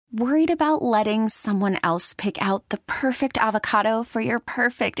Worried about letting someone else pick out the perfect avocado for your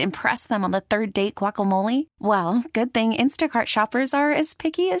perfect impress them on the third date guacamole? Well, good thing Instacart shoppers are as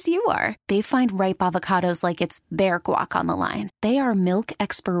picky as you are. They find ripe avocados like it's their guac on the line. They are milk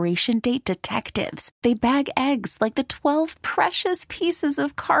expiration date detectives. They bag eggs like the 12 precious pieces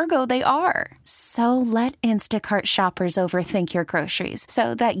of cargo they are. So let Instacart shoppers overthink your groceries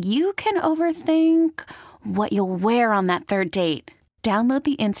so that you can overthink what you'll wear on that third date. Download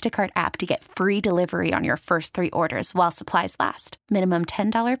the Instacart app to get free delivery on your first 3 orders while supplies last. Minimum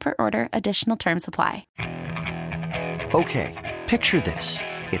 $10 per order. Additional terms apply. Okay, picture this.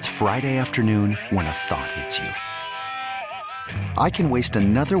 It's Friday afternoon when a thought hits you. I can waste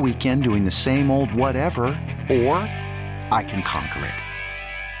another weekend doing the same old whatever, or I can conquer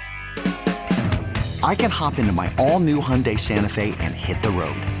it. I can hop into my all-new Hyundai Santa Fe and hit the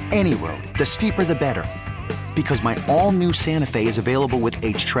road. Any road. The steeper, the better. Because my all-new Santa Fe is available with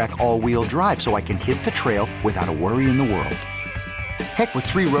H-Track all-wheel drive, so I can hit the trail without a worry in the world. Heck, with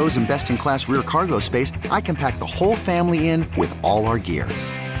 3 rows and best-in-class rear cargo space, I can pack the whole family in with all our gear.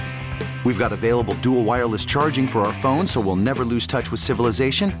 We've got available dual wireless charging for our phones, so we'll never lose touch with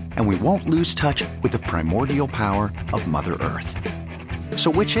civilization, and we won't lose touch with the primordial power of Mother Earth.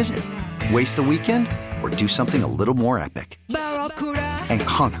 So which is it? Waste the weekend or do something a little more epic? And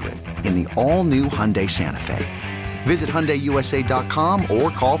conquer it in the all-new Hyundai Santa Fe. Visit HyundaiUSA.com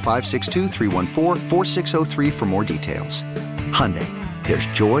or call 562-314-4603 for more details. Hyundai, there's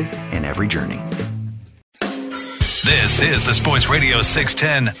joy in every journey. This is the Sports Radio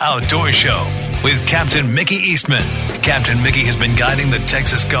 610 Outdoor Show with Captain Mickey Eastman. Captain Mickey has been guiding the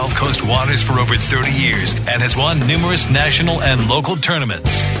Texas Gulf Coast waters for over 30 years and has won numerous national and local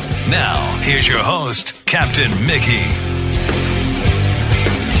tournaments. Now, here's your host, Captain Mickey.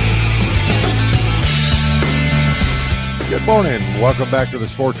 Good morning. Welcome back to the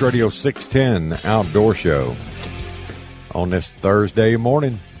Sports Radio 610 Outdoor Show on this Thursday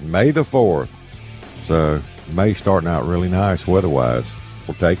morning, May the 4th. So, May starting out really nice weather-wise.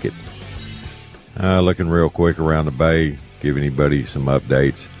 We'll take it. Looking real quick around the bay, give anybody some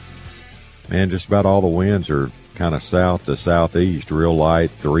updates. Man, just about all the winds are kind of south to southeast, real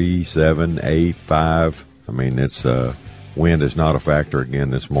light, 3, 7, 8, 5. I mean, it's wind is not a factor again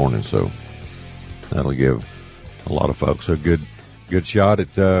this morning, so that'll give a lot of folks a good shot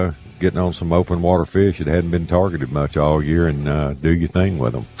at getting on some open water fish that hadn't been targeted much all year and do your thing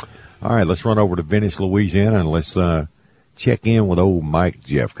with them. All right, let's run over to Venice, Louisiana, and let's check in with old Mike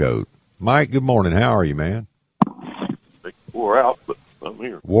Jeffcoat. Mike, good morning. How are you, man? Wore out, but I'm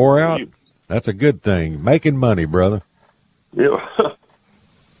here. Wore out? That's a good thing. Making money, brother. Yeah.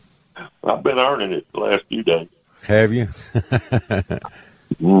 I've been earning it the last few days. Have you?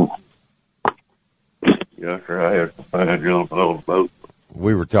 Yeah, sure. I had jumping on the boat.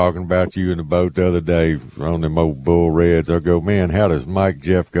 We were talking about you in the boat the other day on them old bull reds. I go, man, how does Mike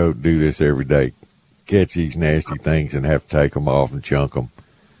Jeffcoat do this every day? Catch these nasty things and have to take them off and chunk them.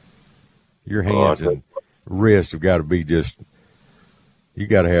 Your hands and wrists have got to be just, you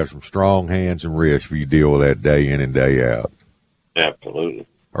got to have some strong hands and wrists for you to deal with that day in and day out. Absolutely.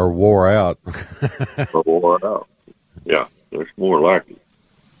 Or wore out. Or wore out. Yeah, there's more like it.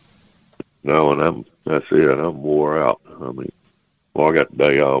 No, and that's it. I'm wore out. I mean, well, I got the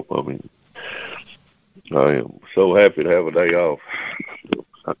day off. I mean, I am so happy to have a day off.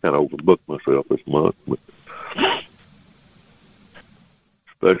 I kind of overbooked myself this month, but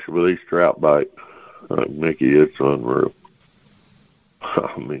especially with these trout bites. Mickey, it's unreal.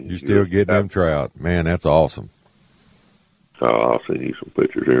 I mean, you still get them trout. Man, that's awesome. I'll send you some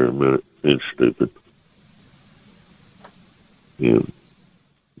pictures here in a minute. It's stupid. And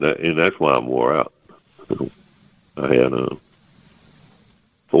that's why I'm wore out. I had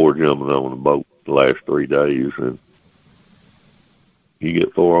 4 jumping on the boat the last 3 days, and you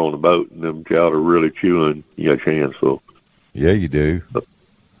get 4 on the boat, and them trout are really chewing. You got your hands full. Yeah, you do.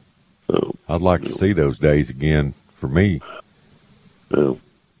 So, I'd like to see those days again for me.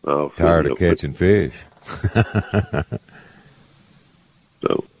 Tired of catching fish.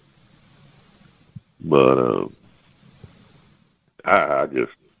 So, but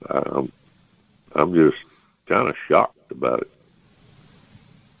I'm just kind of shocked about it.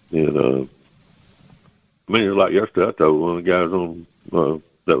 And I mean, it was like yesterday. I told one of the guys on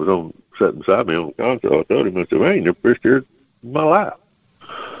that was on sitting beside me on the console. I told him, I said, "I ain't never fished here in my life."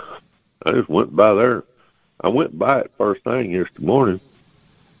 I just went by there. I went by it first thing yesterday morning.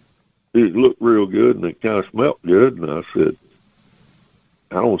 It looked real good, and it kind of smelled good. And I said,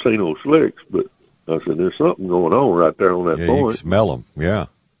 "I don't see no slicks, but I said, there's something going on right there on that point." You can smell them, yeah.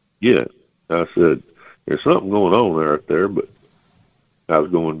 Yeah. I said, there's something going on right there, but I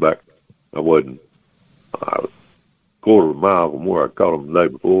was going back. I was a quarter of a mile from where I caught them the day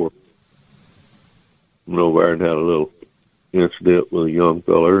before. Went over there and had a little incident with a young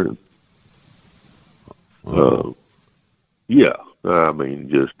feller. And, yeah, I mean,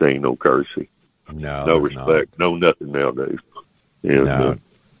 just ain't no courtesy. No respect. No nothing nowadays. And, no.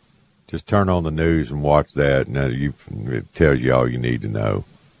 Just turn on the news and watch that, and it tells you all you need to know.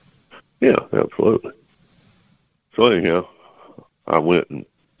 Yeah, absolutely. So anyhow, I went and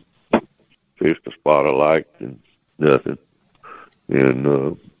fished a spot I liked and nothing.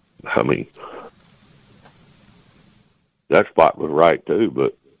 And, I mean, that spot was right too,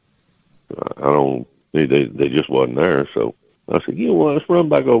 but they just wasn't there. So I said, you know what, let's run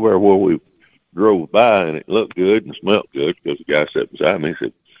back over there where we drove by, and it looked good and smelled good, because the guy sat beside me and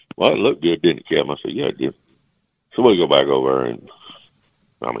said, well, it looked good, didn't it, Kevin? I said, yeah, it did. So we go back over there, and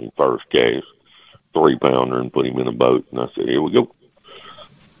I mean, first cast, 3-pounder, and put him in a boat. And I said, here we go.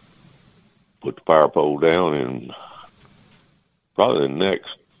 Put the power pole down, and probably the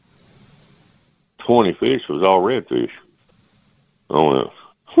next 20 fish was all redfish. I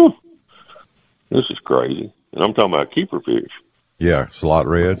went, this is crazy. And I'm talking about keeper fish. Yeah, slot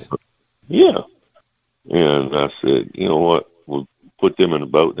reds. Yeah. And I said, you know what? We'll put them in the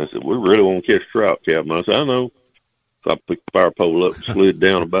boat. And I said, we really want to catch trout, Captain. I said, I know. So I picked the power pole up and slid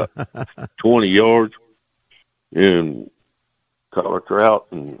down about 20 yards and caught a trout.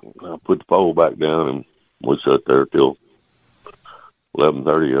 And I put the pole back down, and we sat there till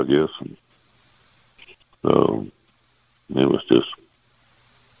 11:30, I guess. And, it was just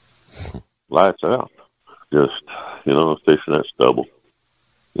lights out. Just, fishing that stubble.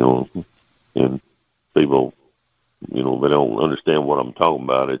 And people, they don't understand what I'm talking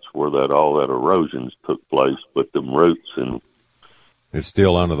about. It's where all that erosions took place, but them roots and... It's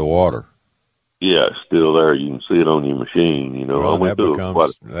still under the water. Yeah, it's still there. You can see it on your machine, Well,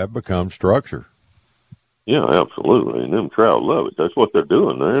 that becomes structure. Yeah, absolutely. And them trout love it. That's what they're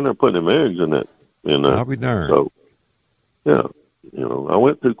doing there, and they're putting them eggs in that. I'll be darned. So, yeah, I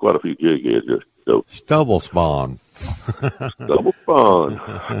went through quite a few jig heads just so. Stubble spawn. Stubble spawn.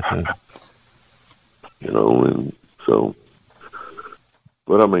 And so,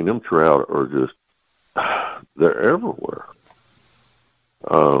 but I mean, them trout are just, they're everywhere.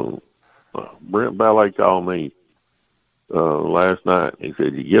 Brent Ballet called me last night. He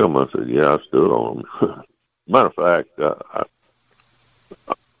said, "You get them?" I said, "Yeah, I stood on them." Matter of fact,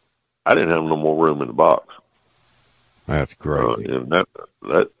 I didn't have no more room in the box. That's crazy. And that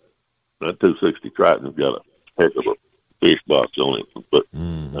 260 Triton's got a heck of a fish box on it, but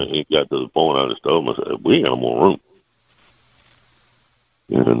it got to the point I just told him, I said, we ain't got no more room.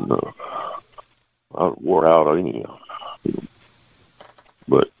 And I wore out anyhow.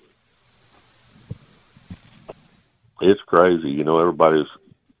 But it's crazy, everybody's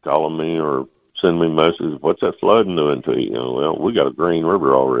calling me or sending me messages, what's that flooding doing to you? Well, we got a green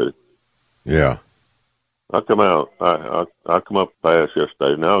river already. Yeah. I come out, I come up the pass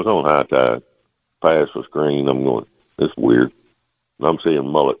yesterday, and I was on high tide. Pass was green. I'm going, it's weird. And I'm seeing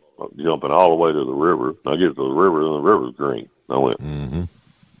mullet jumping all the way to the river. I get to the river, and the river's green. I went, I don't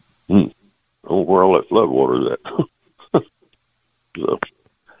know where all that flood water is at. So,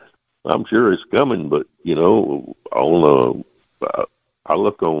 I'm sure it's coming, but, I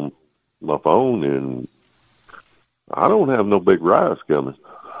look on my phone, and I don't have no big rise coming.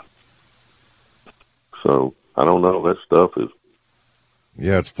 So, I don't know. That stuff is...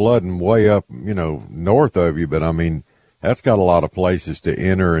 Yeah, it's flooding way up, north of you, but, I mean, that's got a lot of places to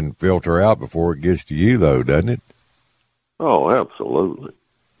enter and filter out before it gets to you, though, doesn't it? Oh, absolutely.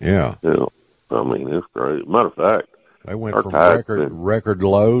 Yeah. I mean, it's crazy. Matter of fact, they went from record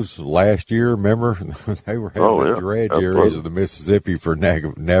lows last year, remember? They were having to dredge areas of the Mississippi for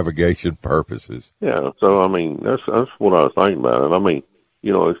navigation purposes. Yeah, so, I mean, that's what I was thinking about. And, I mean,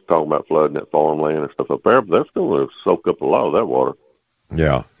 it's talking about flooding that farmland and stuff up there, but that's going to soak up a lot of that water.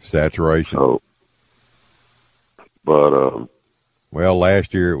 Yeah, saturation. So, but, well,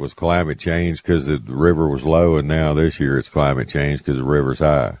 last year it was climate change because the river was low, and now this year it's climate change because the river's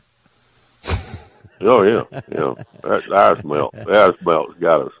high. Oh, yeah. That ice melt. The ice melt's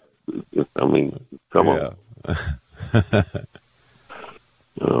got us. I mean, come on.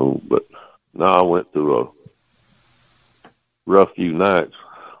 But no, I went through a rough few nights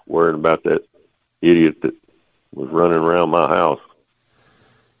worrying about that idiot that was running around my house.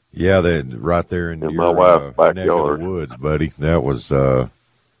 Yeah, right there in your my wife's backyard. Neck of the woods, buddy. That was... they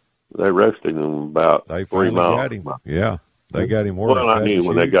arrested him about 3 miles. Got him. Yeah, they got him. Well, I knew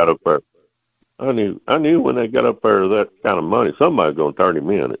when they got up there. I knew when they got up there that kind of money, somebody's going to turn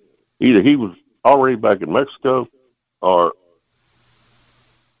him in. Either he was already back in Mexico, or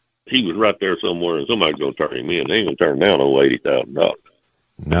he was right there somewhere, and somebody's going to turn him in. They ain't going to turn down over $80,000.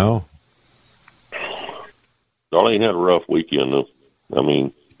 No. Darlene had a rough weekend, though. I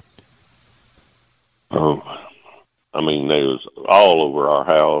mean, they was all over our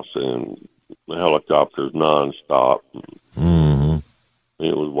house and helicopters nonstop. Mm-hmm.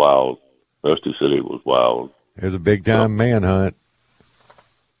 It was wild. Rusty said it was wild. It was a big-time manhunt.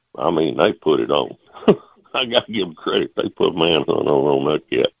 I mean, they put it on. I got to give them credit. They put manhunt on that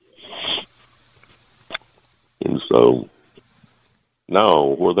cat. And so, no,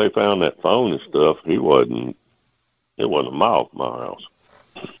 where they found that phone and stuff, it wasn't a mile from my house.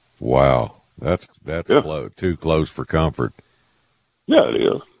 Wow. That's close, too close for comfort. Yeah, it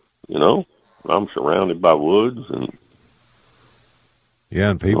is. You know, I'm surrounded by woods and.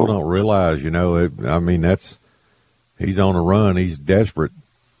 Yeah, and people don't realize, he's on a run. He's desperate.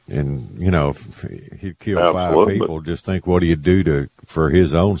 And, if he'd kill 5 people, just think what he'd do for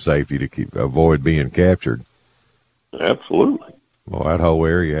his own safety to avoid being captured. Absolutely. Well, that whole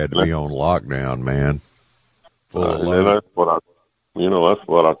area had to be on lockdown, man. And that's what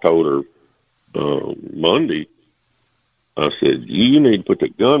I told her Monday. I said, you need to put the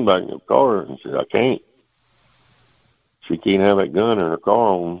gun back in the car. And she said, I can't. She can't have that gun in her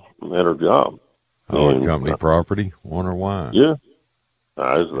car at her job. Oh, and company property? Wonder why? Yeah.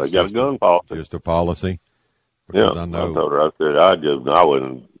 They got a gun policy. Just a policy? Because I know. I told her, I said, I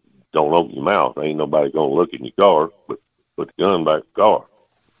wouldn't, don't open your mouth. Ain't nobody going to look in your car, but put the gun back in the car.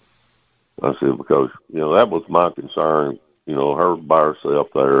 I said, because, that was my concern, her by herself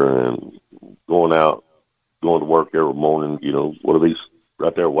there and going to work every morning, what are these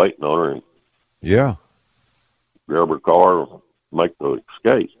right there waiting on her? And yeah. Grab her car, make the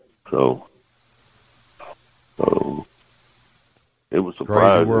escape. So, it was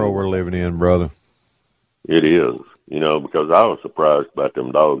surprising. Crazy world we're living in, brother. It is, because I was surprised about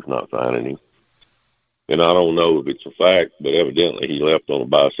them dogs not finding him. And I don't know if it's a fact, but evidently he left on a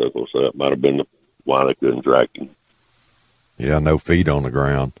bicycle, so that might have been why they couldn't track him. Yeah, no feet on the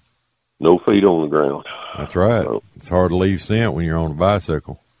ground. No feet on the ground. That's right. So, it's hard to leave scent when you're on a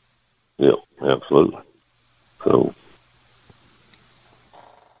bicycle. Yeah, absolutely. So,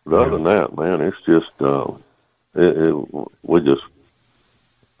 but other than that, man, it's just,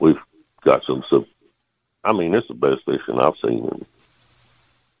 we've got some, it's the best fishing I've seen in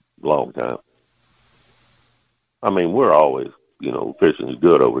a long time. We're always, fishing is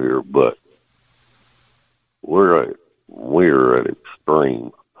good over here, but we're at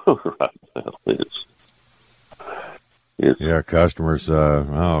extreme right now. Yeah, customers,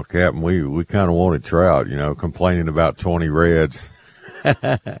 Captain, we kind of wanted trout, complaining about 20 reds.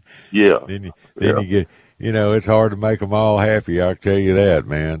 Yeah. Then you get, it's hard to make them all happy. I'll tell you that,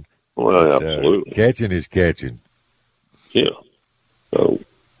 man. Well, absolutely. Catching is catching. Yeah. So,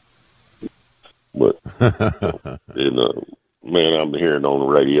 but, man, I'm hearing on the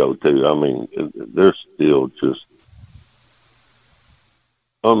radio too. There's still just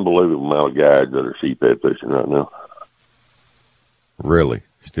unbelievable amount of guys that are sheephead fishing right now. Really?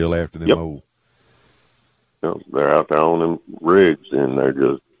 Still after them old? They're out there on them rigs, and they're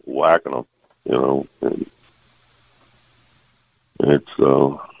just whacking them, and it's,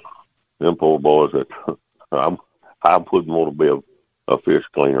 them poor boys that I wouldn't want to be a fish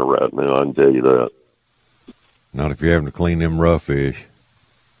cleaner right now, I can tell you that. Not if you're having to clean them rough fish.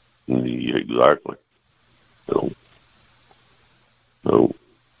 Yeah, exactly. So. If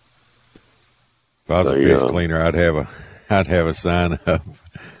I was a fish cleaner, I'd have a sign up.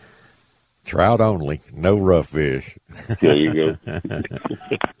 Trout only, no rough fish. There you go.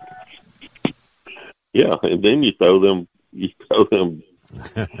 Yeah, and then you throw them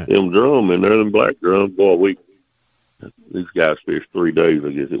drum in there, them black drums. Boy, these guys fished 3 days.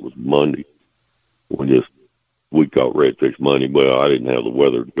 I guess it was Monday. We caught redfish Monday. Well, I didn't have the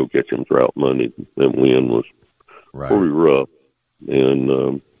weather to go catch them trout Monday. That wind was pretty rough,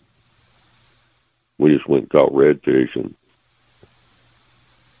 and we just went and caught redfish, and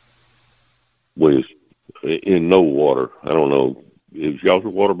we was in no water. I don't know. Has y'all's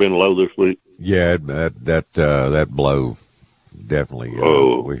water been low this week? Yeah, that blow definitely.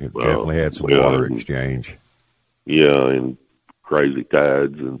 We definitely had some water exchange. Yeah, and crazy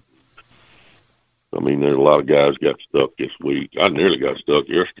tides, and there's a lot of guys got stuck this week. I nearly got stuck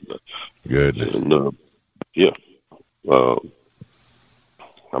yesterday. Goodness. And yeah, I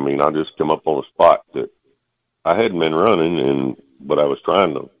just come up on a spot that I hadn't been running, but I was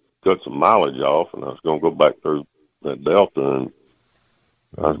trying to cut some mileage off, and I was going to go back through that delta, and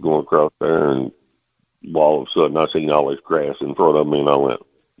I was going across there, and all of a sudden I seen all this grass in front of me, and I went,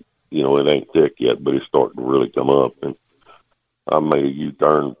 it ain't thick yet, but it's starting to really come up, and I made a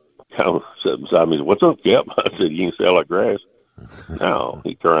U-turn guy sat beside me and said, "What's up, Cap?" I said, "You can sell like grass." No.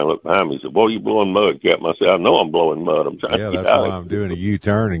 He turned around and looked behind me and said, "Boy, you blowing mud, Cap." I said, "I know I'm blowing mud. I'm trying to get that's out." why I'm doing a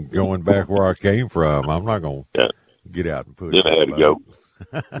U-turn and going back where I came from. I'm not going to get out and push. Then I had to go.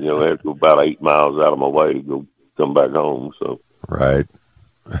 I had to go about 8 miles out of my way to come back home. So right.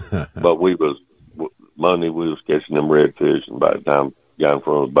 But Monday we was catching them redfish, and by the time I got in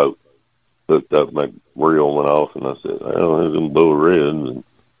front of the boat, hooked up, my reel went off, and I said, "Well, there's them bull reds." And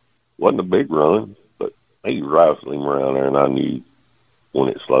wasn't a big run, but he was rifling around there, and I knew when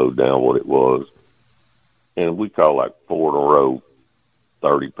it slowed down what it was. And we caught like 4 in a row,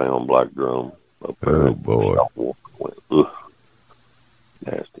 30-pound black drum. Oh, boy. Ugh,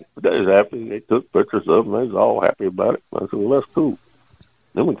 nasty. But they was happy. They took pictures of them. They was all happy about it. I said, "Well, that's cool."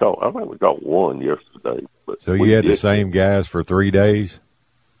 Then I think we caught one yesterday. But so you had the same guys for 3 days?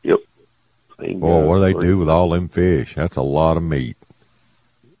 Yep. Boy, what do they do with all them fish? That's a lot of meat.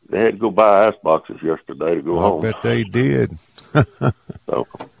 They had to go buy ice boxes yesterday to go home. I bet they did. So,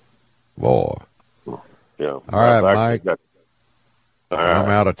 boy. Yeah. All right, Mike. I'm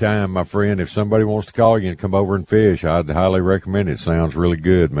out of time, my friend. If somebody wants to call you and come over and fish, I'd highly recommend it. Sounds really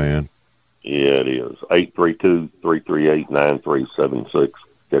good, man. Yeah, it is. 832-338-9376.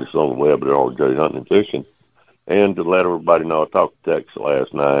 Get us on the web at RJ Hunting and Fishing. And to let everybody know, I talked to Tex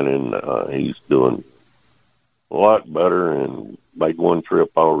last night, and he's doing a lot better and made one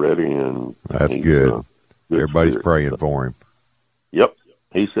trip already. And that's good. Everybody's praying for him. Yep.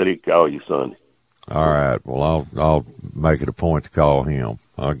 He said he'd call you Sunday. All right. Well, I'll make it a point to call him.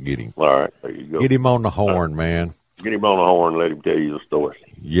 I'll get him. All right. There you go. Get him on the horn, man. Get him on the horn and let him tell you the story.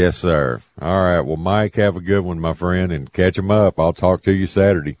 Yes, sir. All right. Well, Mike, have a good one, my friend, and catch him up. I'll talk to you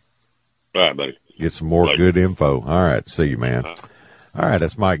Saturday. All right, buddy. Get some more good info. All right. See you, man. All right.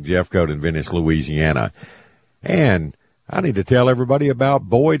 That's Mike Jeffcoat in Venice, Louisiana. And I need to tell everybody about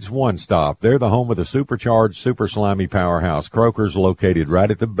Boyd's One Stop. They're the home of the supercharged, super slimy powerhouse. Croker's located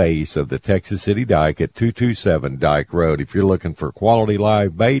right at the base of the Texas City Dike at 227 Dike Road. If you're looking for quality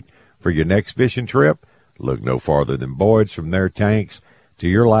live bait for your next fishing trip, look no farther than Boyd's. From their tanks to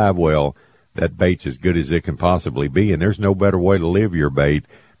your live well, that bait's as good as it can possibly be, and there's no better way to live your bait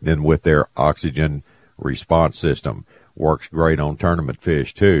than with their oxygen response system. Works great on tournament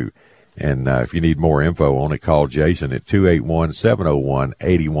fish, too. And if you need more info on it, call Jason at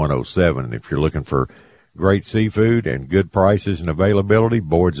 281-701-8107. And if you're looking for great seafood and good prices and availability,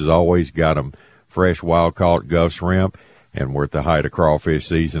 Boyd's has always got them fresh wild-caught Gulf shrimp, and we're at the height of crawfish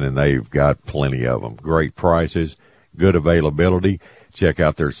season, and they've got plenty of them. Great prices, good availability. Check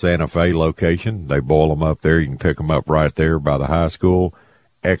out their Santa Fe location. They boil them up there. You can pick them up right there by the high school.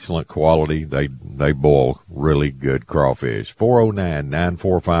 Excellent quality. They boil really good crawfish.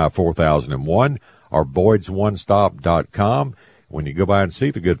 409-945-4001 or Boyd'sOneStop.com. When you go by and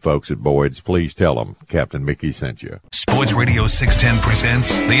see the good folks at Boyd's, please tell them Captain Mickey sent you. Sports Radio 610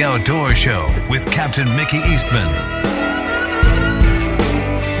 presents The Outdoor Show with Captain Mickey Eastman.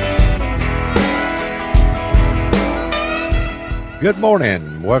 Good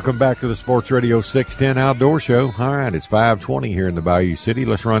morning. Welcome back to the Sports Radio 610 Outdoor Show. All right, it's 5:20 here in the Bayou City.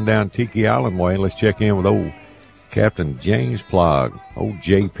 Let's run down Tiki Island way. Let's check in with old Captain James Plaag, old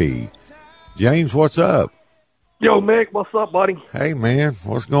JP. James, what's up? Yo, Mick, what's up, buddy? Hey, man,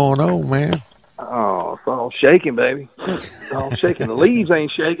 what's going on, man? Oh, it's all shaking, baby. It's all shaking. The leaves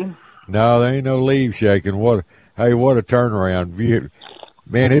ain't shaking. No, there ain't no leaves shaking. What a turnaround.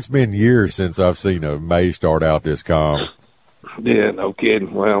 Man, it's been years since I've seen a May start out this calm. Yeah, no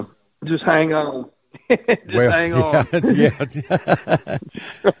kidding. Well, just hang on. Hang on. Yeah.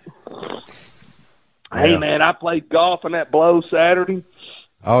 Hey, man, I played golf in that blow Saturday.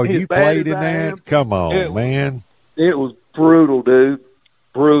 Oh, you played in that? Come on, man. It was brutal, dude.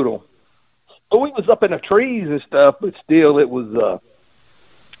 Brutal. But we was up in the trees and stuff, but still it was a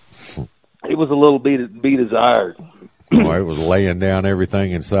little bit be desired. Well, it was laying down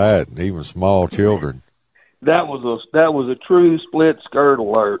everything inside, even small children. That was a true split skirt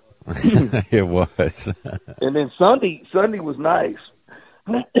alert. It was. And then Sunday was nice.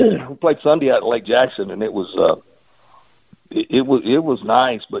 We played Sunday out at Lake Jackson, and it was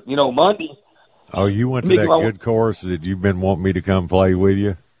nice. But Monday. Oh, you went to that good course that you've been wanting me to come play with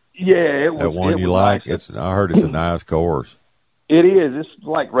you? Yeah, it was. That one you like? Nice. I heard it's a nice course. It is. It's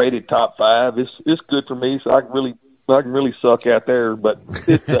like rated top 5. It's good for me, so I can really suck out there. But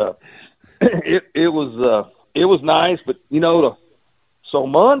it was nice. But so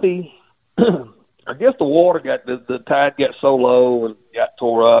Monday, I guess the water the tide got so low and got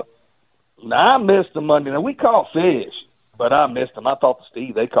tore up. Now I missed the Monday. Now we caught fish, but I missed them. I thought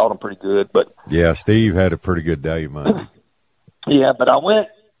they caught them pretty good. But yeah, Steve had a pretty good day Monday. Yeah, but I went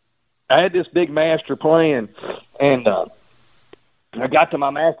I had this big master plan, and I got to my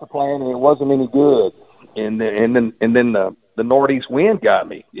master plan, and it wasn't any good. And then the northeast wind got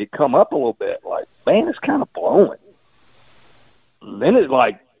me. It come up a little bit, like, man, it's kind of blowing. And then it's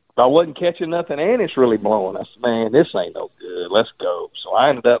like I wasn't catching nothing, and it's really blowing. I said, man, this ain't no good. Let's go. So I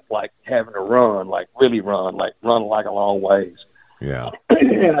ended up like having to run, like really run like a long ways. Yeah.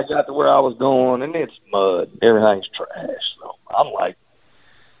 And I got to where I was going, and it's mud. Everything's trash. So I'm like,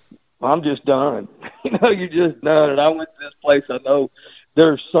 I'm just done. You're just done. And I went to this place I know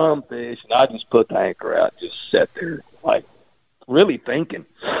there's some fish, and I just put the anchor out, just sat there, like really thinking,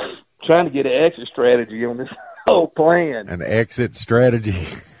 trying to get an exit strategy on this whole plan. An exit strategy.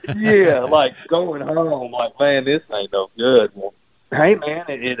 Yeah, like going home, like, man, this ain't no good. Well, hey, man,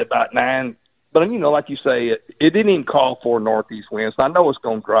 it about 9. But, like you say, it didn't even call for northeast winds. So I know it's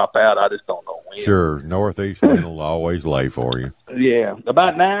going to drop out. I just don't know when. Sure, northeast wind will always lay for you. Yeah,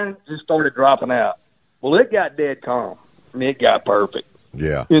 about 9, just started dropping out. Well, it got dead calm. It got perfect.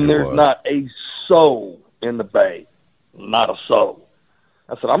 Yeah, and there's not a soul in the bay, not a soul.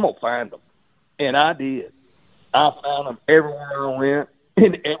 I said, I'm going to find them. And I did. I found them everywhere I went,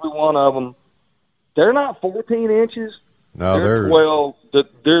 and every one of them, they're not 14 inches. No, they're 12.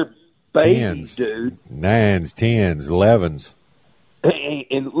 They're babies, 10s, dude. 9s, 10s, 11s.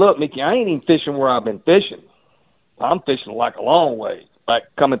 And look, Mickey, I ain't even fishing where I've been fishing. I'm fishing like a long way, like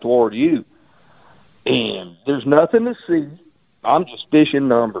coming toward you. And there's nothing to see. I'm just fishing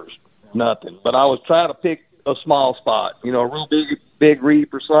numbers, nothing. But I was trying to pick a small spot, a real big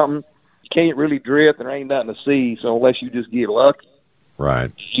reef or something. You can't really drift, and there ain't nothing to see. So unless you just get lucky,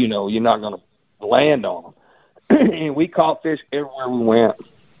 right? You're not going to land on them. And we caught fish everywhere we went.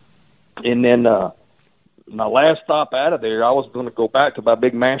 And then my last stop out of there, I was going to go back to my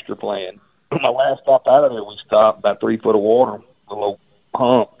big master plan. My last stop out of there, we stopped about 3 foot of water, a little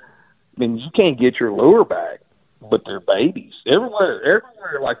hump. I mean, you can't get your lure back, but they're babies everywhere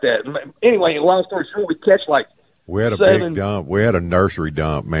like that. Anyway, long story short, we catch like we had a 7 big dump. We had a nursery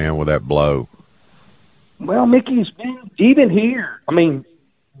dump, man, with that blow. Well, Mickey's been even here. I mean,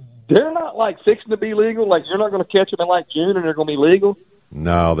 they're not like fixing to be legal. Like you're not going to catch them in like June and they're going to be legal.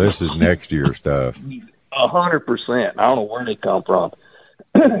 No, this is next year stuff. 100%. I don't know where they come from.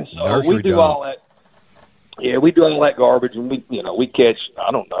 So nursery we do dump. all that. Yeah, we do all that garbage, and we catch.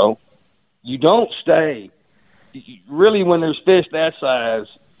 I don't know. You don't stay. Really, when there's fish that size,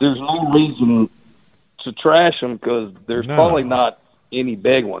 there's no reason to trash them because there's probably not any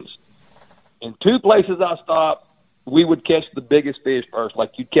big ones. In 2 places I stopped, we would catch the biggest fish first.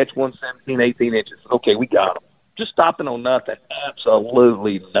 Like you'd catch one 17, 18 inches. Okay, we got them. Just stopping on nothing.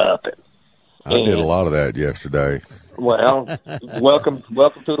 Absolutely nothing. I did a lot of that yesterday. Well, welcome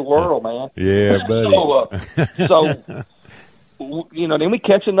to the world, man. Yeah, buddy. So, then we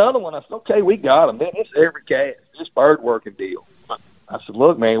catch another one. I said, okay, we got them. Man, it's every cast. It's bird working deal. I said,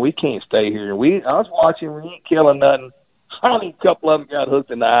 look, man, we can't stay here. I was watching. We ain't killing nothing. I mean, a couple of them got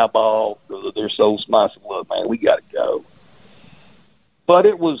hooked in the eyeball because they're so smart. I said, look, man, we got to go. But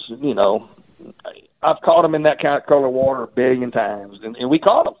it was, I've caught them in that kind of color water a billion times, and we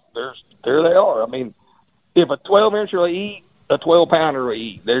caught them. There they are. I mean, if a 12-incher will eat, a 12-pounder will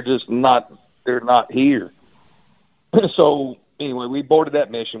eat. They're just not. They're not here. So anyway, we boarded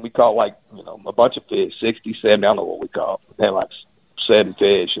that mission. We caught like a bunch of fish, 60, 70. I don't know what we caught. We had like 7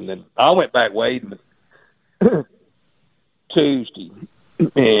 fish, and then I went back wading Tuesday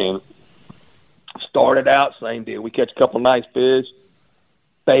and started out same deal. We catch a couple of nice fish.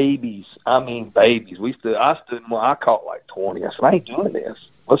 Babies. I mean, babies. I stood. Well, I caught like 20. I said, I ain't doing this.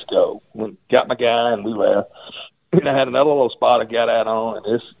 Let's go. Got my guy, and we left. And I had another little spot I got out on,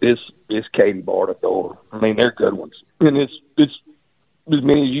 and it's Katie Barter door. I mean, they're good ones, and it's as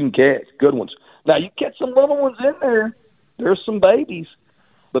many as you can catch. Good ones. Now you catch some little ones in there. There's some babies,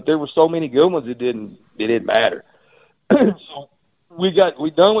 but there were so many good ones it didn't matter. So we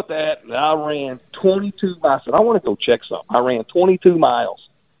done with that, and I ran 22 miles. I said, I want to go check something. I ran 22 miles.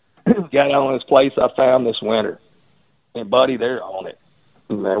 Got on this place I found this winter, and buddy, they're on it.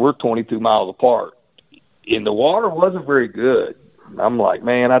 Man, we're 22 miles apart, and the water wasn't very good. I'm like,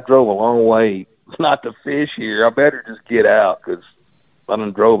 man, I drove a long way not to fish here. I better just get out because I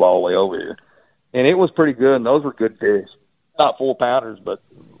done drove all the way over here. And it was pretty good, and those were good fish. Not 4-pounders, but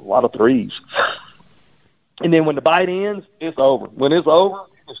a lot of 3s. And then when the bite ends, it's over. When it's over,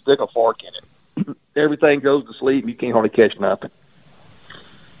 you can stick a fork in it. Everything goes to sleep, and you can't hardly catch nothing.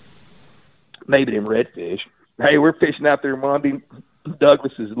 Maybe them redfish. Hey, we're fishing out there Monday.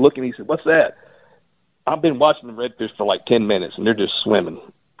 Douglas is looking. He said, what's that? I've been watching the redfish for like 10 minutes, and they're just swimming.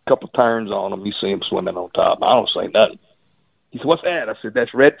 A couple turns on them, you see them swimming on top. I don't say nothing. He said, what's that? I said,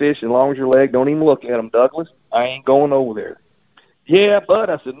 that's redfish. As long as your leg, don't even look at them, Douglas. I ain't going over there. Yeah, but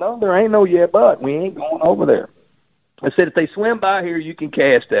I said, no, there ain't no yeah, but. We ain't going over there. I said, if they swim by here, you can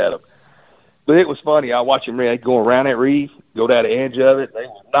cast at them. But it was funny. I watched them go around that reef, go down the edge of it. They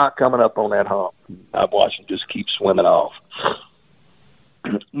were not coming up on that hump. I watched them just keep swimming off.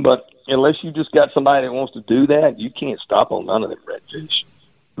 But unless you just got somebody that wants to do that, you can't stop on none of them redfish.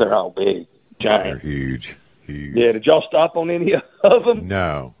 They're all big, giant. They're huge. Yeah, did y'all stop on any of them?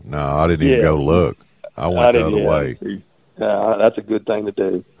 No, I didn't even go look. I went the other way. That's a good thing to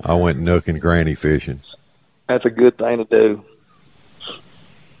do. I went nook and cranny fishing. That's a good thing to do.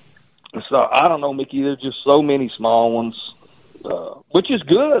 So, I don't know, Mickey, there's just so many small ones, which is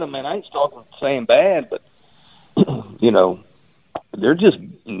good. I mean, I ain't saying bad, but, you know, they're just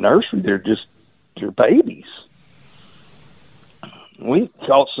nursery. They're babies. We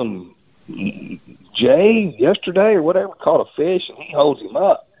caught some Jay yesterday or whatever, caught a fish, and he holds him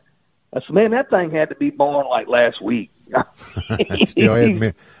up. I said, man, that thing had to be born like last week.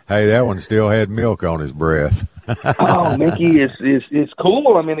 Hey, that one still had milk on his breath. Oh, Mickey, it's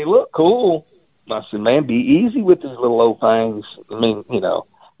cool. I mean, he looked cool. I said, man, be easy with these little old things. I mean, you know,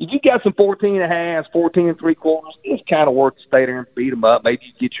 if you got some 14.5, 14 3/4, it's kind of worth to stay there and beat them up. Maybe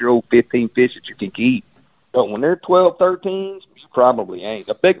you get your old 15 fish that you can keep. But when they're 12, 13s, you probably ain't.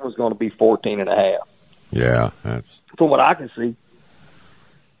 The big one's going to be 14.5. Yeah, that's from what I can see.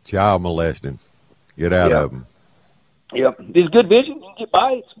 Child molesting. Get out of them. Yep. It's good vision. You can get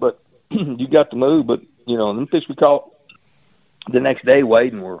bites, but you got to move. But, you know, them fish we caught the next day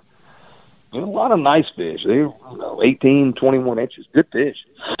waiting were a lot of nice fish. They were 18, 21 inches. Good fish.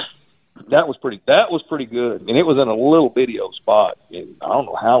 That was pretty good. And it was in a little video spot. And I don't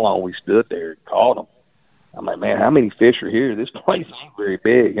know how long we stood there and caught them. I'm like, man, how many fish are here? This place ain't very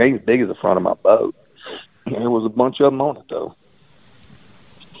big. It ain't as big as the front of my boat. And there was a bunch of them on it, though.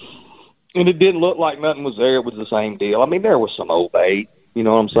 And it didn't look like nothing was there. It was the same deal. I mean, there was some old bait, you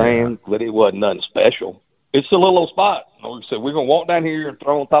know what I'm saying? Yeah. But it wasn't nothing special. It's a little old spot. We said, we're going to walk down here and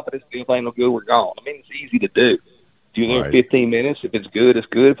throw on top of this deal. If it ain't no good, we're gone. I mean, it's easy to do. You're there in 15 minutes. If it's good, it's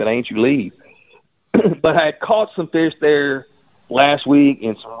good. If it ain't, you leave. But I had caught some fish there last week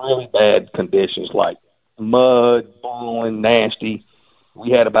in some really bad conditions, like mud, blowing, nasty. We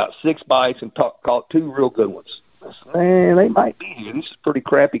had about 6 bites and caught 2 real good ones. I said, man, they might be here. These are pretty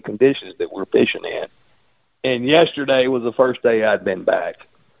crappy conditions that we're fishing in. And yesterday was the first day I'd been back.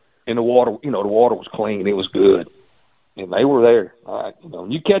 And the water, the water was clean. It was good. And they were there.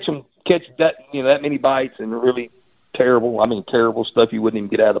 You catch that, that many bites and really terrible stuff you wouldn't even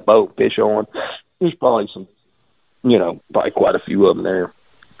get out of the boat and fish on. There's probably some, probably quite a few of them there.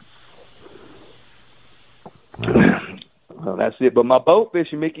 Well, that's it. But my boat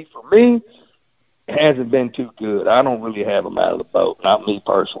fishing, Mickey, for me, hasn't been too good. I don't really have them out of the boat, not me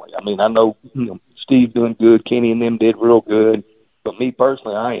personally. I mean, I know Steve doing good, Kenny and them did real good, but me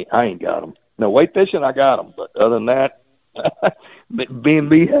personally, I ain't got them. No, weight fishing, I got them, but other than that, being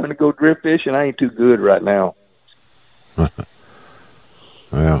me having to go drift fishing, I ain't too good right now.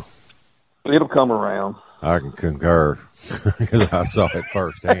 Well, it'll come around. I can concur because I saw it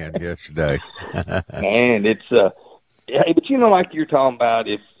firsthand yesterday. And it's hey, but like you're talking about,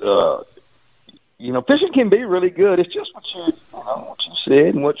 if fishing can be really good. It's just what you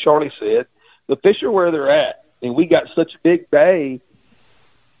said and what Charlie said. The fish are where they're at, and we got such a big bay,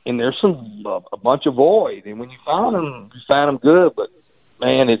 and there's a bunch of void. And when you find them good. But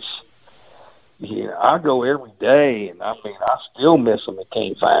man, I go every day, and I still miss them and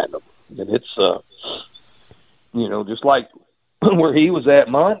can't find them. And it's just like where he was at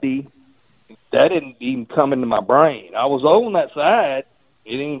Monday, that didn't even come into my brain. I was on that side.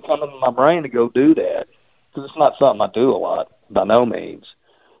 It didn't come into my brain to go do that because it's not something I do a lot, by no means.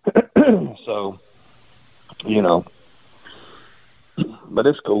 So, but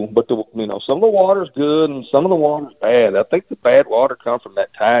it's cool. But some of the water's good and some of the water's bad. I think the bad water comes from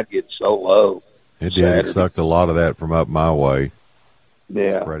that tide getting so low. It did. It sucked a lot of that from up my way.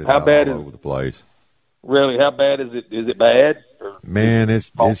 Yeah. How bad is all over the place? Really? How bad is it? Is it bad? Man,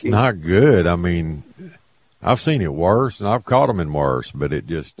 it's not good. I mean, I've seen it worse, and I've caught them in worse, but it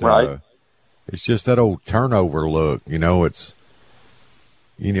just it's just that old turnover look. It's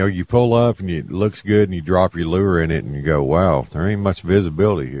you pull up and it looks good, and you drop your lure in it, and you go, "Wow, there ain't much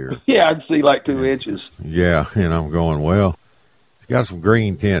visibility here." Yeah, I can see like 2 inches. Yeah, and I'm going, well, it's got some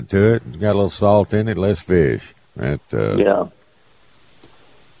green tint to it. It's got a little salt in it. Let's fish. Yeah.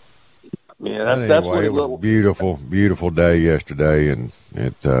 Yeah, that's what it was a beautiful, beautiful day yesterday, and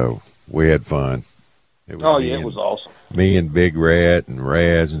we had fun. It was awesome. Me and Big Rat and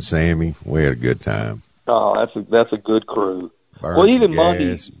Raz and Sammy, we had a good time. Oh, that's a good crew. burned even gas,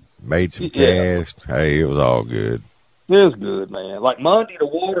 Monday, made some cast. Hey, it was all good. It was good, man. Like Monday, the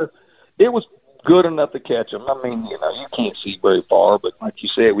water, it was good enough to catch them. I mean, you can't see very far, but like you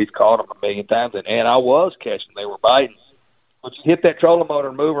said, we've caught them a million times, and I was catching. They were biting. But you hit that trolling motor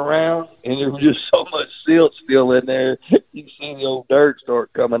and move around, and there was just so much silt still in there. You see the old dirt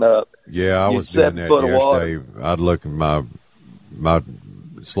start coming up. Yeah, I was doing that yesterday. I'd look at my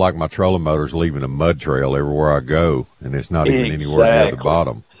it's like my trolling motor's leaving a mud trail everywhere I go, and it's not even anywhere near the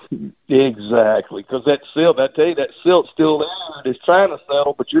bottom. Exactly, because that silt, I tell you, that silt's still there. It's trying to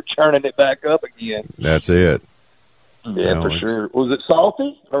settle, but you're churning it back up again. That's it. Yeah, for sure. Was it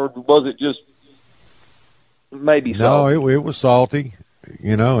salty, or was it just maybe salty? No, it was salty.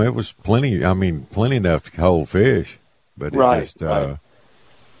 It was plenty enough to hold fish, but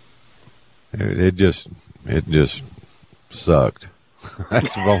it just sucked.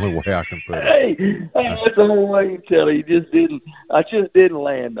 That's the only way I can put it. Hey, that's the only way you tell it. I just didn't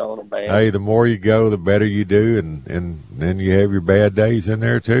land on them, man. Hey, the more you go, the better you do, and then you have your bad days in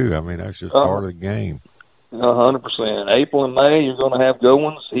there too. I mean, that's just part of the game. 100%. April and May, you're going to have good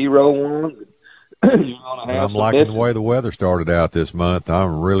ones, hero ones. You're going to have. I'm liking the way the weather started out this month.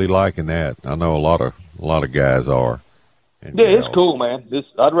 I'm really liking that. I know a lot of guys are. Yeah, it's cool, man.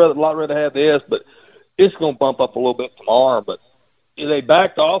 I'd rather have this, but it's going to bump up a little bit tomorrow. But they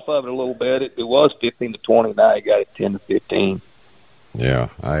backed off of it a little bit. It was 15 to 20. Now you got it 10 to 15. Yeah,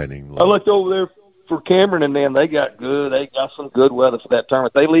 I hadn't even I looked over there for Cameron and them. They got good. They got some good weather for that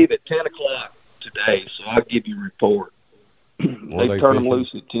tournament. They leave at 10 o'clock today, so I'll give you a report. They turn them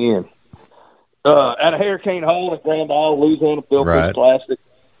loose at 10. At a Hurricane Hole in Grand Isle, Louisiana, Bill Fish Classic.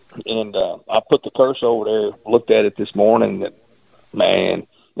 And I put the curse over there, looked at it this morning. And, man,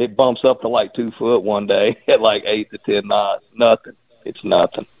 it bumps up to like 2 foot one day at like 8 to 10 knots. Nothing. It's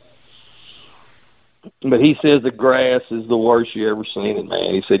nothing. But he says the grass is the worst you ever seen it,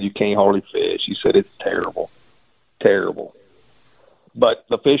 man. He said you can't hardly fish. He said it's terrible. Terrible. But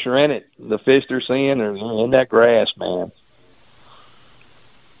the fish are in it. The fish they're seeing are in that grass, man.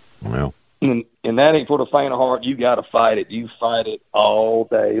 Well. And that ain't for the faint of heart. You got to fight it. You fight it all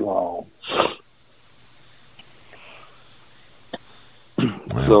day long.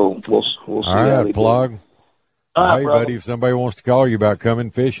 Well. So we'll see. All right, Plaag. Hey, buddy, if somebody wants to call you about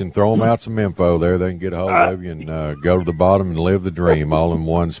coming fishing, throw them out some info there. They can get a hold of you and go to the bottom and live the dream all in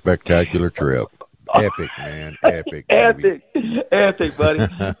one spectacular trip. Epic, man. Epic. Epic, buddy.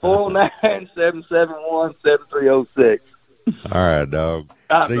 409-771-7306. All right, dog.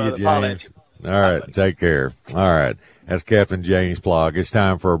 See you, James. All right, take care. All right. That's Captain James Plaag. It's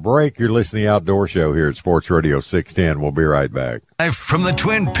time for a break. You're listening to the Outdoor Show here at Sports Radio 610. We'll be right back. Live from the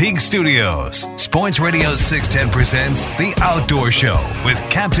Twin Peaks Studios, Sports Radio 610 presents The Outdoor Show with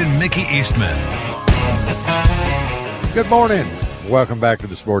Captain Mickey Eastman. Good morning. Welcome back to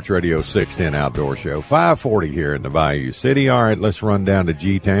the Sports Radio 610 Outdoor Show. 540 here in the Bayou City. All right, let's run down to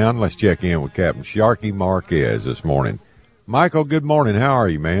G-Town. Let's check in with Captain Sharky Marquez this morning. Michael, good morning. How are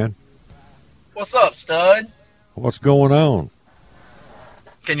you, man? What's up, stud? What's going on?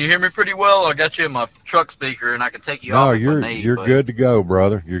 Can you hear me pretty well? I got you in my truck speaker, and I can take you off if I need. You're good to go,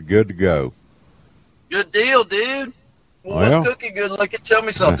 brother. You're good to go. Good deal, dude. Well, what's cooking good looking? Tell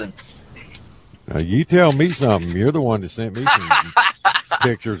me something. You tell me something. You're the one that sent me some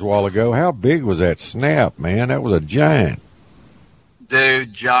pictures a while ago. How big was that snap, man? That was a giant.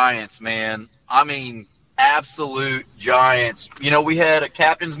 Dude, giants, man. I mean, absolute giants. We had a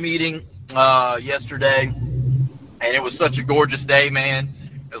captain's meeting yesterday, and it was such a gorgeous day, man.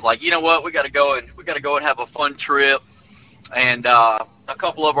 It was like, you know what, we got to go and have a fun trip. And a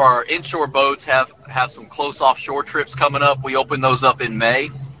couple of our inshore boats have some close offshore trips coming up. We open those up in May.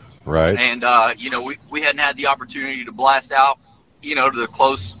 Right. And we hadn't had the opportunity to blast out, to the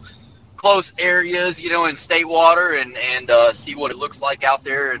close areas, in state water and see what it looks like out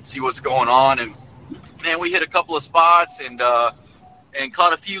there and see what's going on. And man, we hit a couple of spots and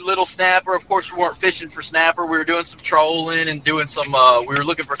caught a few little snapper. Of course, we weren't fishing for snapper. We were doing some trolling and doing some. We were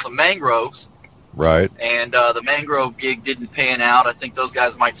looking for some mangroves. Right. And the mangrove gig didn't pan out. I think those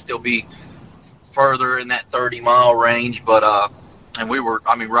guys might still be further in that 30-mile range, but and we were,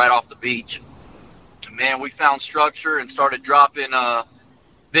 right off the beach. Man, we found structure and started dropping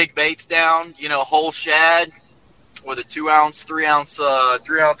big baits down. Whole shad with a 2-ounce,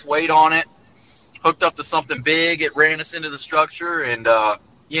 3-ounce weight on it. Hooked up to something big. It ran us into the structure, and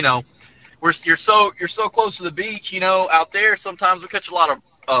you're so close to the beach. Out there sometimes we catch a lot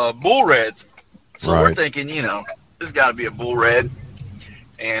of bull reds. So We're thinking, this got to be a bull red,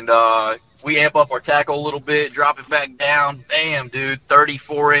 and we amp up our tackle a little bit, drop it back down. Bam, dude!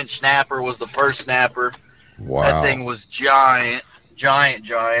 34-inch snapper was the first snapper. Wow. That thing was giant.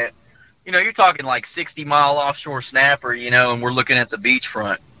 You know, you're talking like 60-mile offshore snapper, you know, and we're looking at the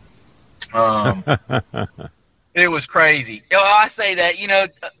beachfront. It was crazy. You know, I say that, you know,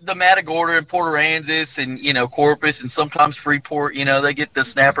 the Matagorda and Port Aransas and, you know, Corpus and sometimes Freeport, you know, they get the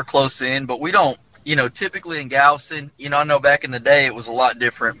snapper close in, but we don't, you know, typically in Galveston, you know, I know back in the day it was a lot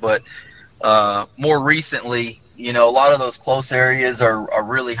different, but more recently, you know, a lot of those close areas are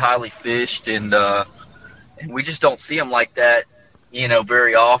really highly fished, and we just don't see them like that, you know,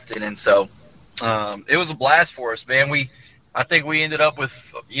 very often. And so it was a blast for us, man. I think we ended up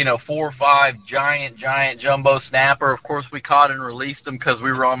with, you know, 4 or 5 giant jumbo snapper. Of course, we caught and released them because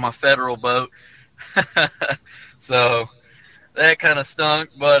we were on my federal boat. So that kind of stunk,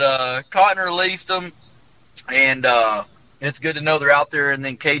 but caught and released them. And it's good to know they're out there. And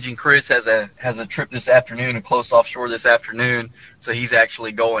then Cajun Chris has a trip this afternoon and close offshore this afternoon. So he's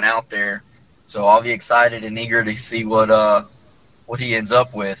actually going out there. So I'll be excited and eager to see what he ends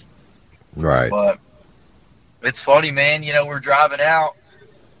up with. Right. But it's funny, man. You know, we're driving out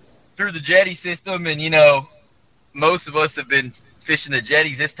through the jetty system, and, you know, most of us have been fishing the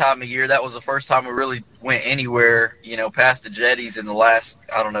jetties this time of year. That was the first time we really went anywhere, you know, past the jetties in the last,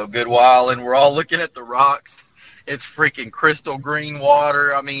 I don't know, good while. And we're all looking at the rocks. It's freaking crystal green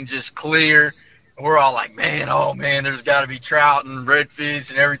water. I mean, just clear. We're all like, man, oh, man, there's got to be trout and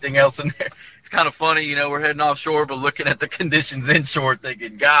redfish and everything else in there. It's kind of funny, you know, we're heading offshore, but looking at the conditions inshore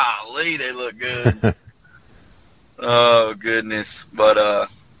thinking, golly, they look good. Oh, goodness. But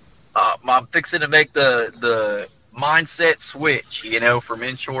I'm fixing to make the mindset switch, you know, from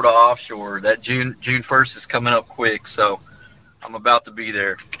inshore to offshore. That June 1st is coming up quick, so I'm about to be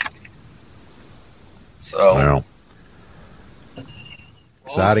there. So, well,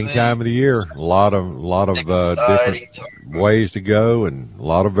 exciting time of the year. A lot of different ways to go and a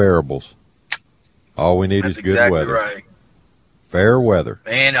lot of variables. All we need is good exactly weather. Right. Fair weather.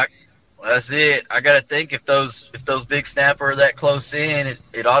 Man, that's it. I got to think if those big snapper are that close in,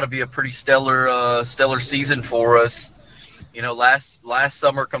 it ought to be a pretty stellar season for us. You know, last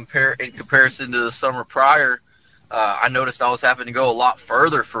summer in comparison to the summer prior, I noticed I was having to go a lot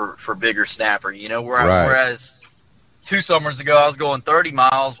further for bigger snapper. You know, whereas 2 summers ago I was going 30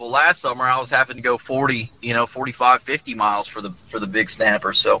 miles. Well, last summer I was having to go 40, you know, 45, 50 miles for the big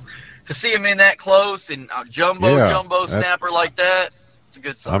snapper. So to see them in that close and jumbo snapper like that. It's a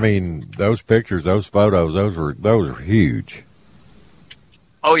good sign. I mean, those pictures, those photos, those are huge.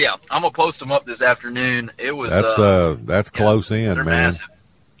 Oh yeah, I'm gonna post them up this afternoon. It was that's close in, man. Massive.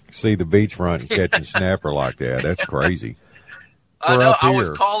 See the beachfront and catching snapper like that. That's crazy. I know. Up here, I was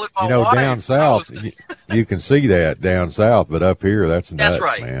calling my wife. Down south, you can see that down south, but up here, that's nuts,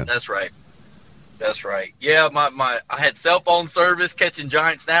 man. That's right. Yeah, I had cell phone service catching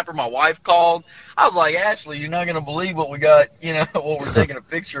giant snapper. My wife called. I was like, Ashley, you're not gonna believe what we got. You know what we're taking a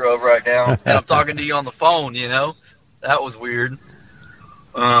picture of right now, and I'm talking to you on the phone. You know, that was weird.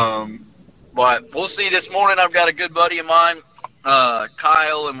 But we'll see. This morning, I've got a good buddy of mine,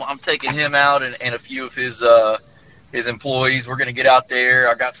 Kyle, and I'm taking him out and a few of his employees. We're gonna get out there.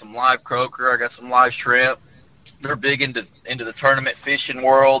 I got some live croaker. I got some live shrimp. They're big into the tournament fishing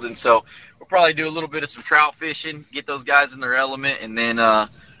world, and so we'll probably do a little bit of some trout fishing, get those guys in their element, and then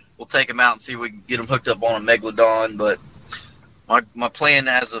we'll take them out and see if we can get them hooked up on a megalodon. But my plan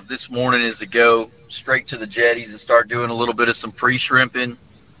as of this morning is to go straight to the jetties and start doing a little bit of some free shrimping.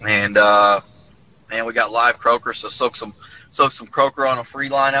 And man, we got live croaker, so soak some croaker on a free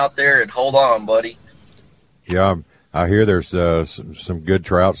line out there and hold on, buddy. Yeah, I hear there's some good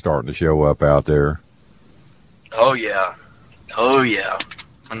trout starting to show up out there. Oh yeah.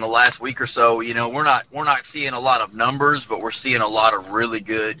 In the last week or so, you know, we're not seeing a lot of numbers, but we're seeing a lot of really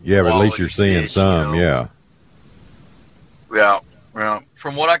good. Yeah, but at least you're seeing fish, some. you know? Yeah. Well,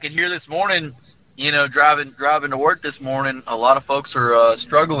 from what I could hear this morning, you know, driving to work this morning, a lot of folks are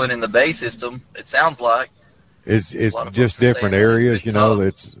struggling in the bay system. It sounds like it's just different areas. You know, tough.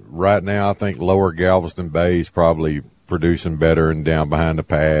 it's right now. I think lower Galveston Bay is probably producing better, and down behind the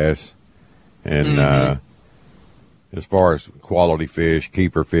pass, and as far as quality fish,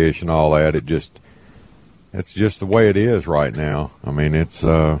 keeper fish, and all that, it's just the way it is right now. I mean, it's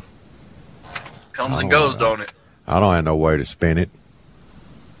comes and goes, don't it? I don't have no way to spin it.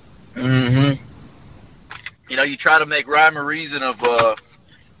 Mm-hmm. You know, you try to make rhyme or reason of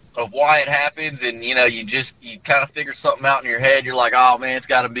why it happens, and you know, you kind of figure something out in your head. You're like, oh man, it's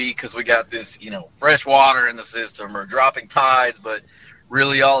got to be because we got this, you know, fresh water in the system or dropping tides. But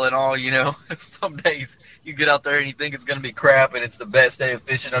really, all in all, you know, some days you get out there and you think it's going to be crap, and it's the best day of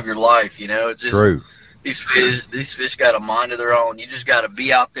fishing of your life. You know, it's just true. These fish got a mind of their own. You just got to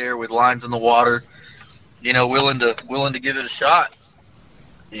be out there with lines in the water, willing to give it a shot.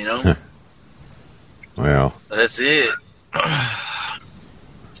 Well, that's it.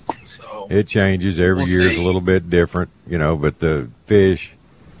 So it changes every year. Is a little bit different, but the fish,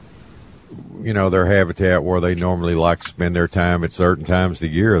 their habitat where they normally like to spend their time at certain times of the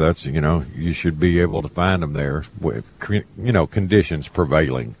year, that's, you should be able to find them there with, conditions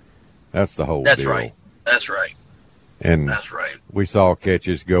prevailing. That's the whole deal. That's right. And that's right. We saw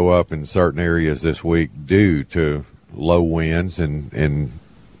catches go up in certain areas this week due to low winds and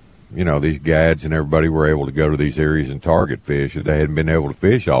these guides and everybody were able to go to these areas and target fish. If they hadn't been able to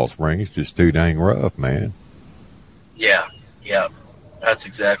fish all spring, it's just too dang rough, man. Yeah. That's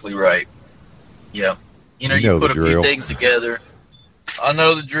exactly right. Yeah. You put a few things together. I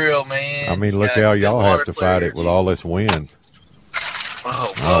know the drill, man. I mean, look how y'all have to fight it with all this wind.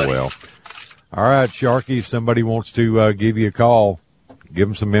 Oh, well. All right, Sharky, if somebody wants to give you a call, give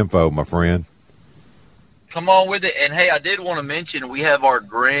them some info, my friend. Come on with it. And, hey, I did want to mention we have our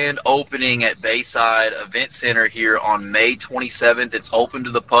grand opening at Bayside Event Center here on May 27th. It's open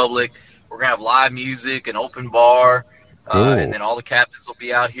to the public. We're going to have live music, an open bar, cool. And then all the captains will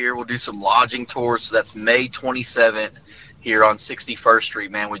be out here. We'll do some lodging tours. So that's May 27th here on 61st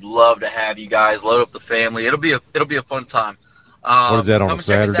Street, man. We'd love to have you guys. Load up the family. It'll be a fun time. What is that, on a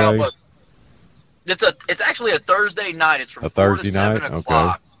Saturday? It's actually a Thursday night. It's from 4 to 7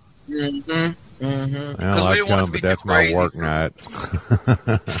 o'clock. Okay. Mm-hmm. Well, I'd come, but that's my work night.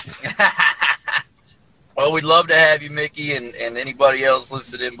 Well, we'd love to have you, Mickey, and anybody else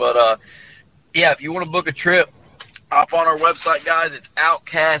listening. But, if you want to book a trip, hop on our website, guys. It's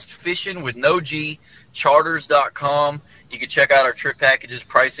Outcast Fishing with no G, charters.com. You can check out our trip packages,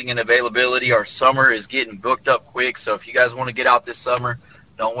 pricing, and availability. Our summer is getting booked up quick, so if you guys want to get out this summer,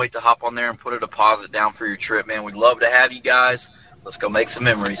 don't wait to hop on there and put a deposit down for your trip, man. We'd love to have you guys. Let's go make some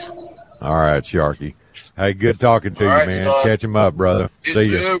memories. All right, Sharky. Hey, good talking to you, man. Stud. Catch him up, brother. See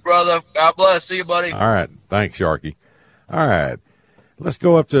you. You too, brother. God bless. See you, buddy. All right. Thanks, Sharky. All right. Let's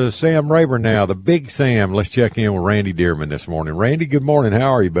go up to Sam Rayburn now, the big Sam. Let's check in with Randy Deerman this morning. Randy, good morning.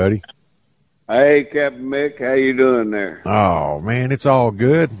 How are you, buddy? Hey, Captain Mick. How you doing there? Oh, man, it's all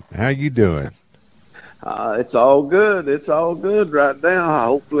good. How you doing? It's all good. It's all good right now.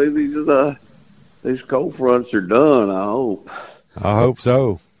 Hopefully these cold fronts are done, I hope. I hope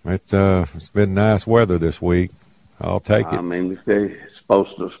so. It's been nice weather this week. I'll take it. I mean, it's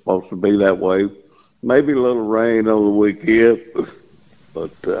supposed to be that way. Maybe a little rain on the weekend,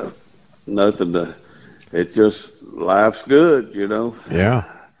 but nothing to. It just life's good, Yeah.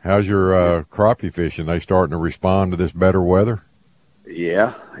 How's your crappie fishing? They starting to respond to this better weather?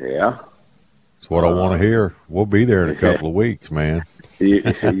 Yeah. That's what I want to hear. We'll be there in a couple of weeks, man.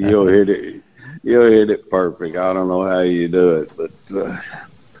 You'll hit it. You'll hit it perfect. I don't know how you do it, but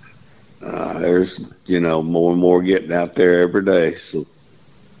there's more and more getting out there every day. So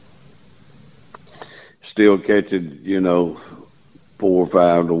still catching 4 or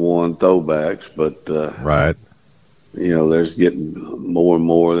 5 to 1 throwbacks, but right. There's getting more and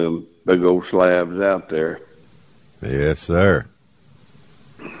more of them big old slabs out there. Yes, sir.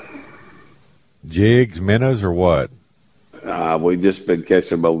 Jigs, minnows, or what? We just been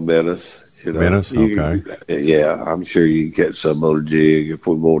catching old minnows. Minnows, okay. Yeah, I'm sure you can catch some other jig if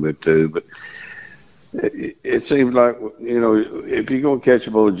we wanted to, but it seems like, if you're going to catch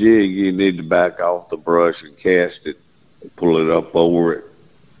a old jig, you need to back off the brush and cast it, pull it up over it.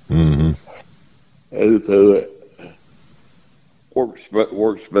 Mm-hmm. And so it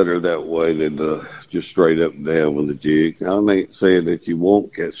works better that way than just straight up and down with the jig. I ain't saying that you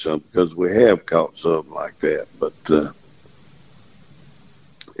won't catch some, because we have caught some like that, but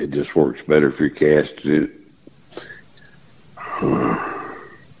it just works if you're casting it.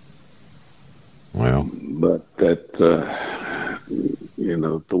 Well, but that the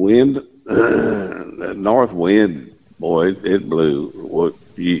wind, that north wind, boy, it blew.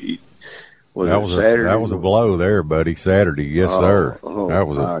 What Saturday? That was a blow there, buddy. Saturday, yes, sir.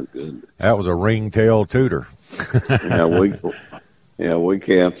 That was a ringtail tooter. we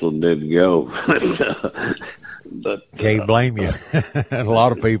canceled and didn't go. But can't blame you. A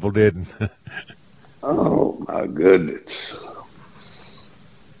lot of people didn't. Oh my goodness.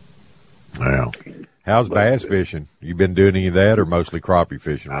 Well, how's bass fishing? You been doing any of that, or mostly crappie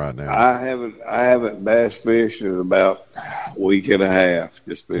fishing right now? I haven't bass fished in about a week and a half.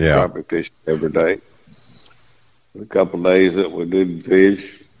 Just been crappie fishing every day. A couple of days that we didn't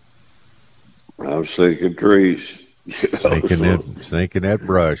fish, I was sinking trees. Sinking that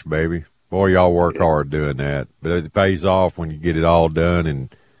brush, baby. Boy, y'all work hard doing that, but it pays off when you get it all done,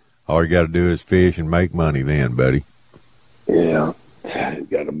 and all you got to do is fish and make money then, buddy. Yeah, you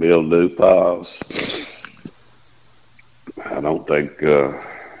got to build new piles. I don't think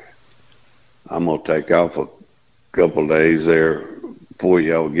I'm going to take off a couple of days there before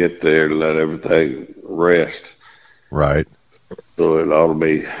y'all get there to let everything rest. Right. So it ought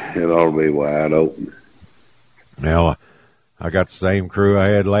to be wide open. Now, I got the same crew I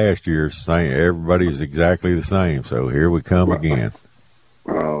had last year. Everybody's exactly the same. So here we come again.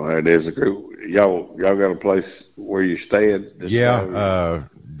 Oh, that is a crew. Y'all got a place where you staying?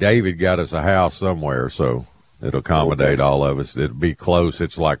 David got us a house somewhere, so it'll accommodate all of us. It'll be close.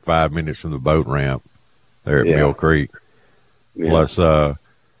 It's like 5 minutes from the boat ramp there at Mill Creek. Yeah. Plus, I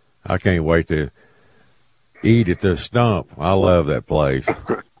can't wait to eat at the Stump. I love that place.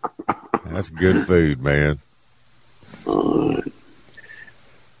 That's good food, man.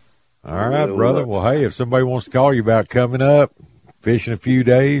 All right, brother. Well, hey, if somebody wants to call you about coming up, fishing a few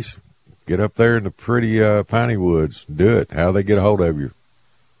days, get up there in the pretty piney woods. Do it. How do they get a hold of you?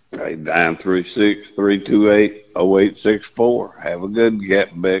 Hey, 936-328-0864. Have a good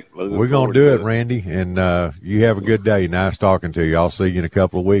get back. We're going to do it, Randy, and you have a good day. Nice talking to you. I'll see you in a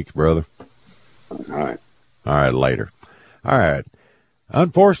couple of weeks, brother. All right. All right, later. All right.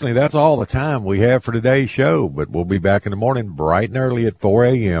 Unfortunately, that's all the time we have for today's show, but we'll be back in the morning bright and early at 4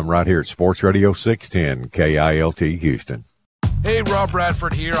 a.m. right here at Sports Radio 610 KILT Houston. Hey, Rob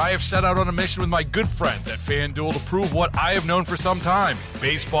Bradford here. I have set out on a mission with my good friends at FanDuel to prove what I have known for some time.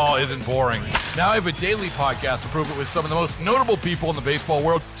 Baseball isn't boring. Now I have a daily podcast to prove it with some of the most notable people in the baseball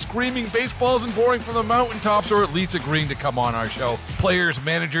world, screaming baseball isn't boring from the mountaintops, or at least agreeing to come on our show. Players,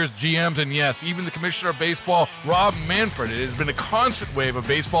 managers, GMs, and yes, even the commissioner of baseball, Rob Manfred. It has been a constant wave of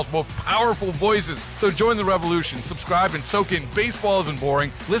baseball's most powerful voices. So join the revolution. Subscribe and soak in Baseball Isn't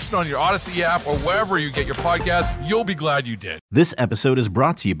Boring. Listen on your Odyssey app or wherever you get your podcasts. You'll be glad you did. This episode is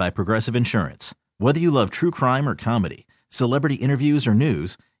brought to you by Progressive Insurance. Whether you love true crime or comedy, celebrity interviews or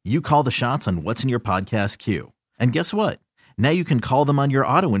news, you call the shots on what's in your podcast queue. And guess what? Now you can call them on your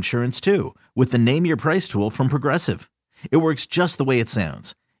auto insurance too with the Name Your Price tool from Progressive. It works just the way it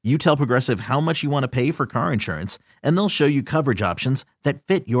sounds. You tell Progressive how much you want to pay for car insurance, and they'll show you coverage options that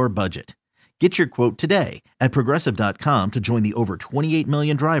fit your budget. Get your quote today at Progressive.com to join the over 28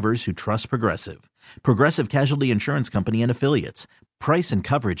 million drivers who trust Progressive. Progressive Casualty Insurance Company and Affiliates. Price and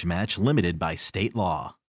coverage match limited by state law.